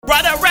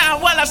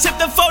I sip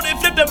the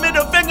 40, flip the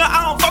middle finger,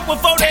 I don't fuck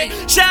with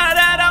 40. Shout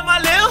out all my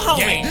little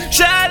homie,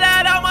 shout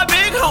out all my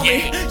big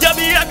homie. Y'all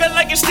be acting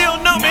like you still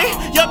know me,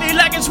 y'all be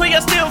lacking sweet, I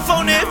still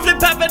phone it. Flip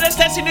half of that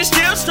stats and you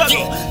still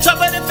struggle.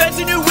 Top of the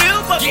fence and you will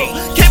buckle.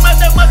 Came out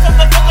that mud from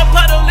the fucking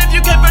puddle. If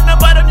you came from the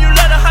bottom, you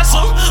let her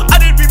hustle. I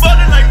did be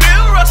ballin' like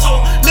Bill Russell.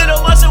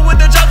 Little muscle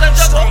with the jobs I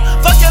juggle.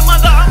 Fuck your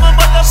mother, I'm a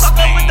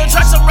motherfucker. With the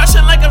tracks I'm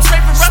rushing like I'm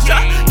straight from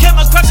Russia.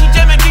 Camera crushing,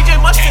 jamming DJ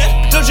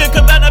Mustard. Doja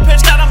Cabana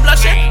pitch, got I'm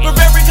blushing.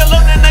 Burberry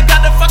cologne and I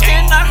got the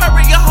fucking. I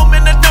hurry you home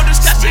and there's no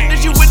discussion.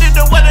 Is you with it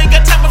or what? Ain't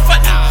got time for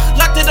frontin'.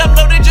 Locked it up,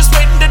 loaded, just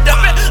waiting to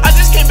dump it. I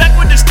just came back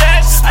with the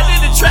stash. I did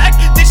a track.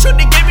 This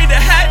shorty gave me the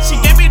hat. She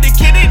gave me the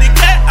kitty, the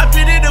cat. I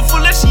pity the fool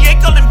that she ain't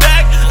calling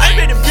back. I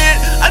been a bit,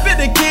 I been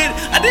a kid.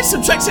 I did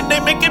some tracks and they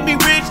making me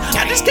rich.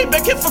 I just came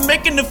back here from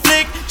making the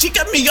flick. She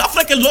got me off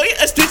like a lawyer,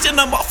 a stitch, and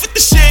I'm off with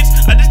the shit.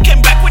 I just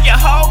came back with your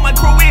hoe. My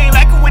crew, we ain't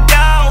lacking with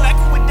down.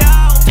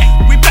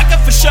 We back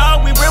up for show.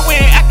 We real, we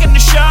ain't acting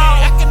the show.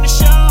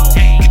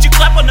 Could you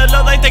clap on the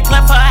low like they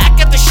clap for a act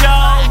at the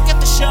show?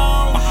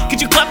 Could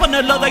you clap on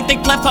the low like they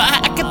clap for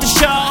a act at the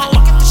show?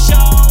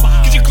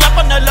 Could you clap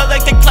on the low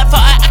like they clap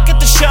for a act at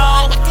the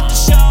show?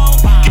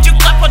 Could you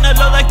clap on the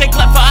low like they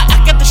clap for a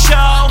act at the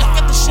show?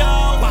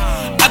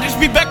 I just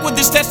be back with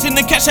this test in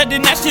the cash, I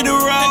didn't ask you to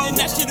roll.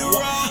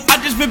 I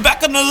just be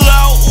back on the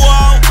low,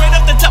 whoa. Right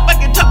off the top, I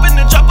get top in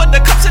the drop of the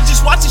cups and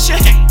just watching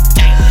shit.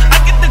 I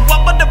get the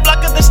guap on the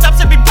block of the stops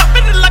and be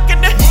popping and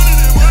locking it.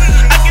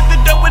 I get the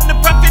dough in the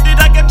profit.